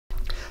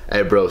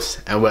Hey bros,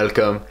 and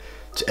welcome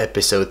to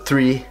episode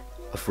 3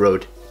 of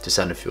Road to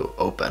Sandefjord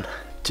Open.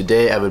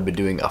 Today I will be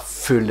doing a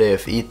full day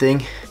of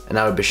eating and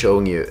I will be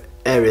showing you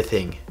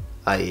everything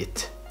I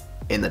eat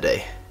in a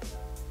day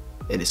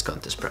in this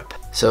contest prep.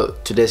 So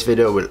today's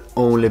video will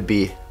only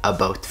be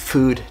about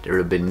food. There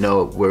will be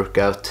no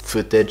workout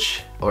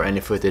footage or any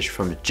footage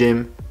from the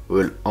gym. We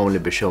will only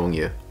be showing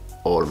you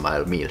all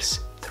my meals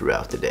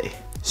throughout the day.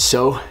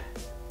 So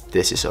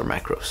this is our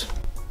macros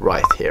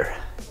right here.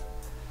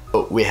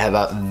 So we have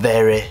a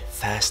very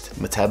fast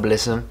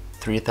metabolism,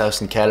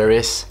 3000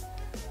 calories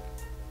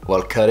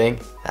while cutting.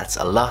 That's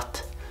a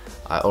lot.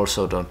 I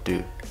also don't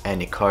do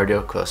any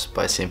cardio because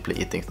by simply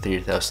eating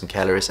 3000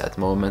 calories at the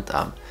moment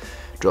I'm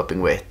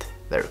dropping weight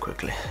very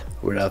quickly.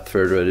 Without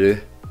further ado,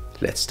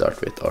 let's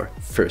start with our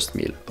first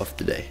meal of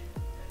the day,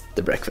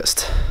 the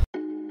breakfast.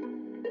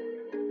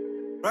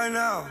 Right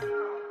now.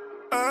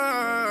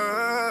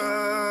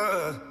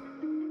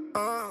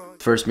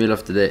 First meal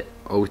of the day,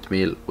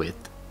 oatmeal with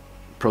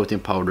protein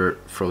powder,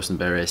 frozen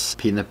berries,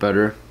 peanut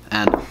butter,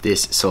 and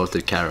this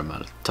salted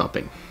caramel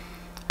topping.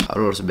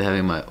 I'll also be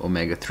having my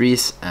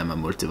omega-3s and my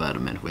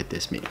multivitamin with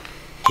this meal.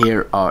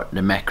 Here are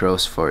the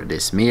macros for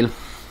this meal.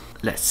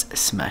 Let's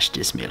smash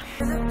this meal.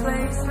 How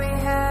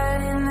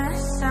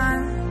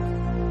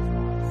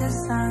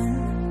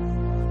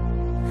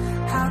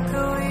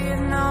could we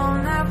have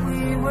known that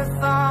we would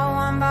fall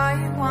one by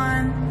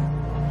one,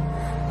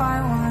 by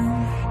one?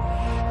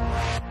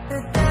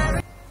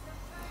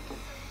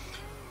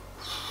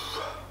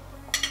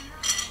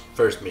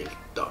 First meal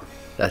done.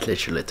 That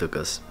literally took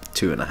us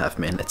 2.5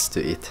 minutes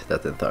to eat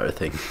that entire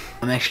thing.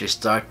 I'm actually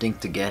starting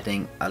to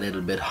getting a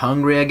little bit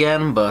hungry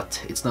again,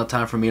 but it's not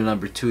time for meal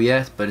number 2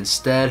 yet, but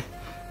instead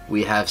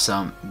we have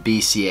some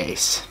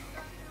BCAs.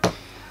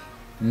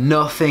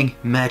 Nothing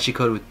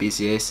magical with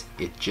BCAs,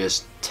 it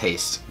just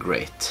tastes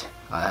great.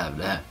 I have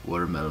the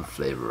watermelon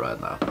flavor right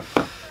now.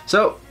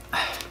 So,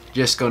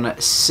 just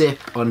gonna sip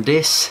on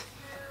this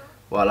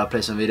while I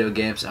play some video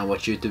games and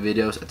watch YouTube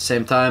videos at the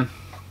same time.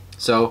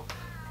 So,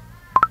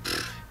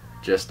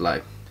 just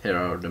like, here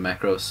are the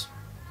macros,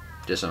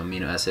 just some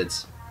amino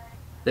acids,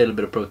 a little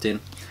bit of protein.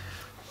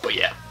 But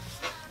yeah,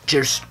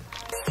 cheers!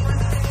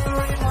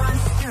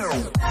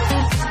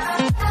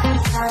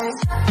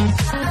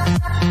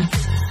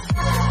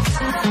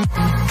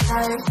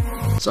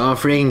 So I'm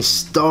freaking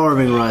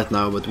starving right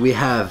now, but we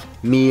have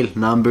meal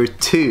number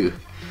 2.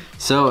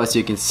 So as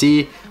you can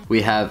see,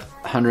 we have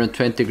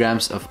 120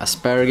 grams of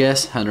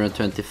asparagus,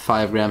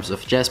 125 grams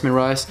of jasmine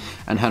rice,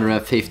 and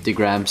 150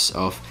 grams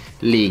of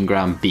lean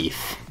ground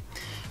beef.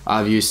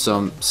 I've used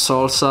some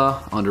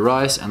salsa on the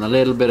rice and a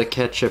little bit of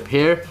ketchup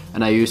here,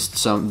 and I used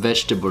some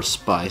vegetable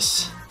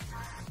spice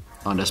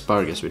on the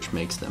asparagus, which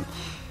makes them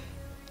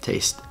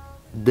taste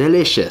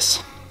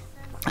delicious.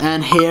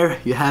 And here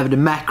you have the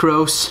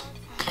macros.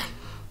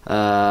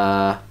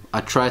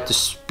 I tried to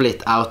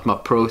split out my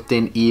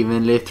protein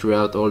evenly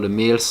throughout all the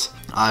meals.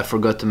 I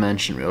forgot to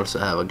mention we also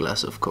have a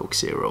glass of Coke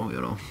Zero, you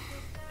know.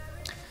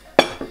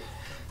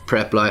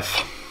 Prep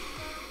life.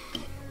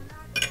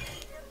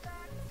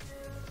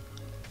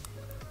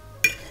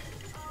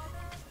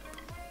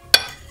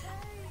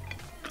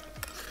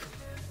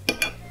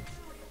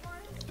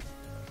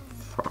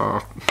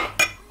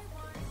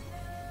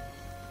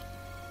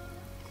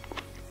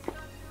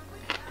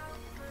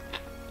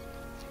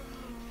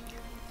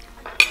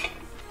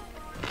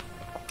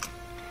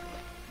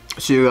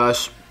 See you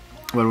guys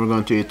when we're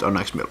going to eat our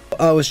next meal.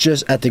 I was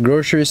just at the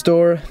grocery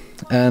store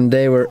and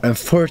they were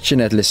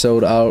unfortunately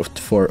sold out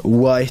for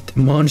white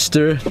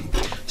Monster,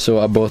 so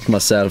I bought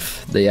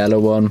myself the yellow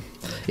one.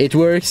 It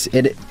works,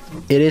 it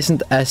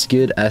isn't as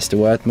good as the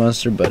white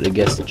Monster, but it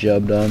gets the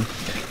job done.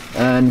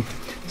 And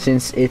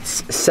since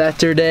it's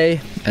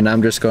Saturday and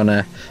I'm just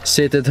gonna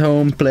sit at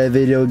home, play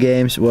video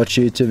games, watch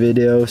YouTube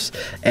videos,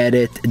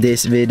 edit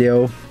this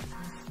video,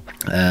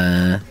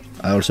 I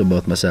also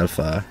bought myself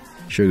a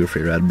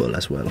sugar-free Red Bull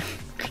as well.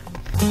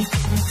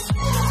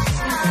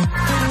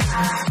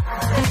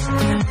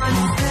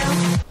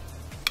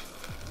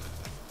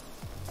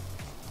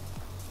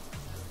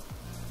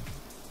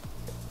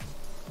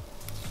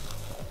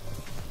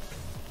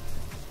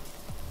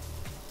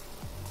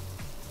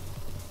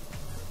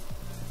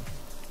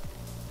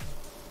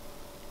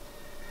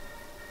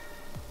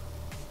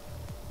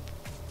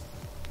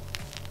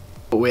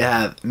 We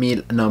have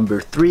meal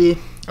number 3,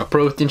 a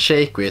protein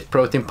shake with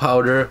protein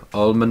powder,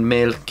 almond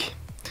milk,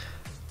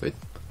 with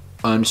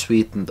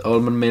unsweetened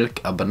almond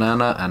milk, a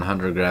banana, and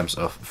 100 grams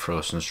of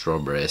frozen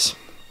strawberries.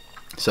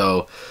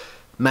 So,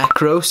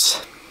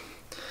 macros.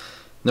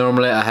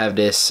 Normally I have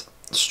this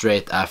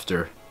straight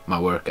after my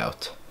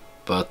workout,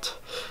 but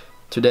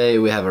today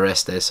we have a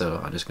rest day,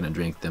 so I'm just gonna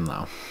drink them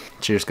now.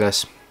 Cheers,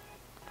 guys.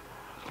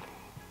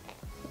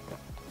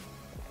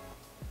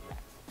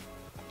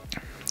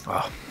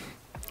 Oh,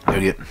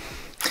 very good.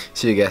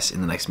 See you guys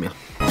in the next meal.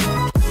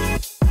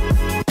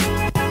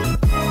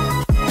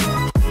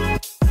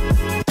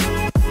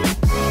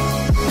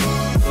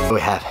 We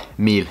have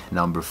meal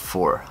number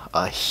 4,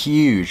 a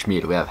huge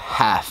meal. We have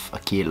half a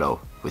kilo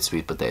with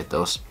sweet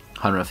potatoes,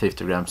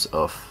 150 grams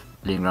of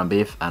lean ground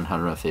beef and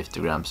 150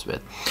 grams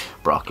with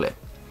broccoli.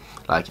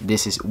 Like,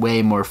 this is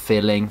way more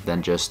filling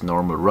than just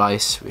normal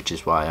rice, which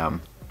is why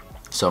I'm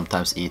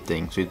sometimes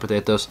eating sweet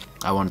potatoes.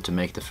 I wanted to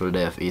make the full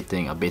day of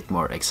eating a bit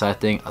more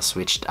exciting. I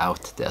switched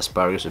out the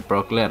asparagus with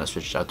broccoli and I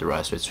switched out the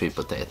rice with sweet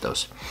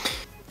potatoes.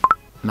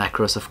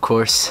 Macros, of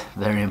course,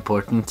 very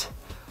important.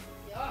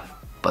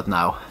 But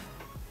now,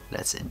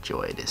 let's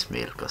enjoy this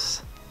meal,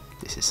 because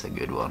this is a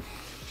good one.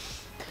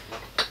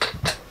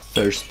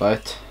 First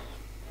bite.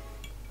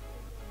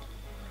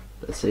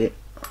 Let's see.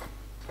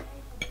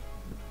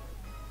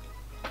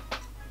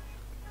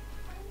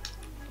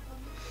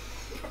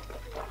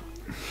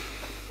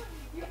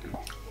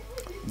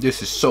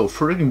 This is so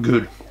freaking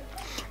good.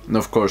 And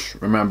of course,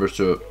 remember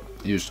to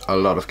use a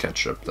lot of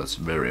ketchup. That's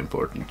very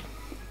important.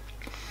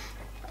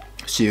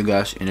 See you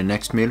guys in the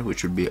next meal,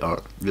 which will be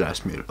our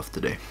last meal of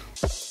the day.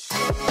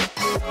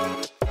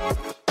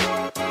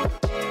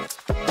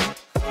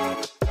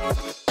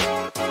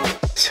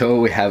 So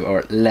we have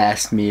our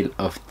last meal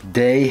of the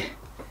day.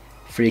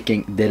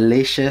 Freaking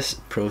delicious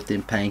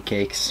protein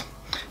pancakes.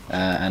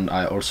 And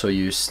I also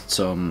used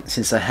some,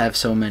 since I have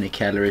so many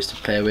calories to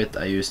play with,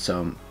 I used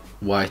some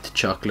white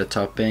chocolate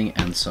topping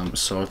and some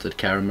salted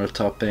caramel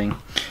topping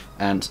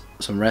and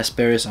some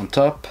raspberries on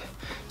top.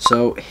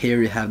 So here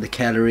you have the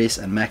calories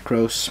and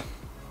macros.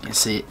 You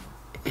see,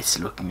 it's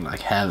looking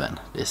like heaven.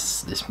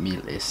 This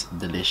meal is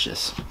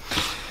delicious.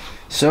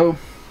 So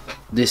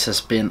this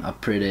has been a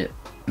pretty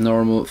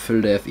normal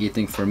full day of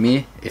eating for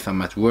me. If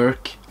I'm at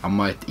work, I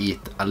might eat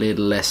a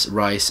little less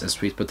rice and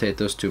sweet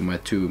potatoes to my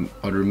 2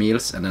 other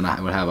meals, and then I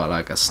will have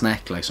like a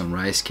snack, like some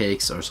rice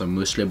cakes or some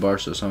muesli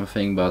bars or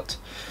something. But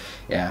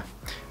yeah,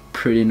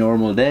 pretty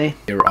normal day.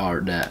 Here are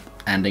the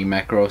ending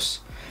macros.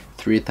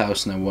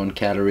 3001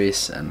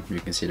 calories, and you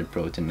can see the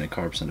protein, the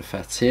carbs and the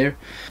fats here.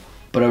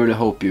 But I really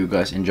hope you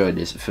guys enjoyed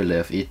this full day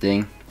of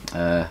eating.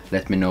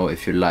 Let me know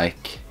if you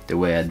like the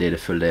way I did a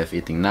full day of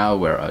eating now,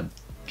 where I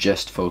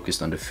just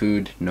focused on the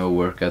food, no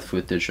workout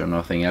footage or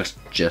nothing else,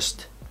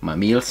 just my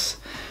meals,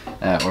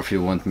 or if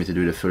you want me to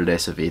do the full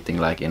days of eating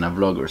like in a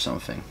vlog or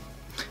something.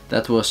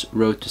 That was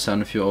Road to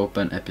Sandefjord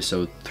Open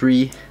episode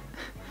 3.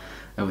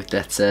 And with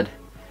that said,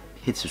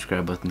 hit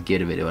subscribe button,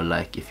 give the video a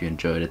like if you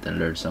enjoyed it and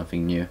learned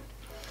something new.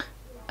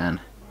 And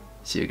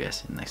see you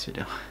guys in the next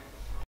video.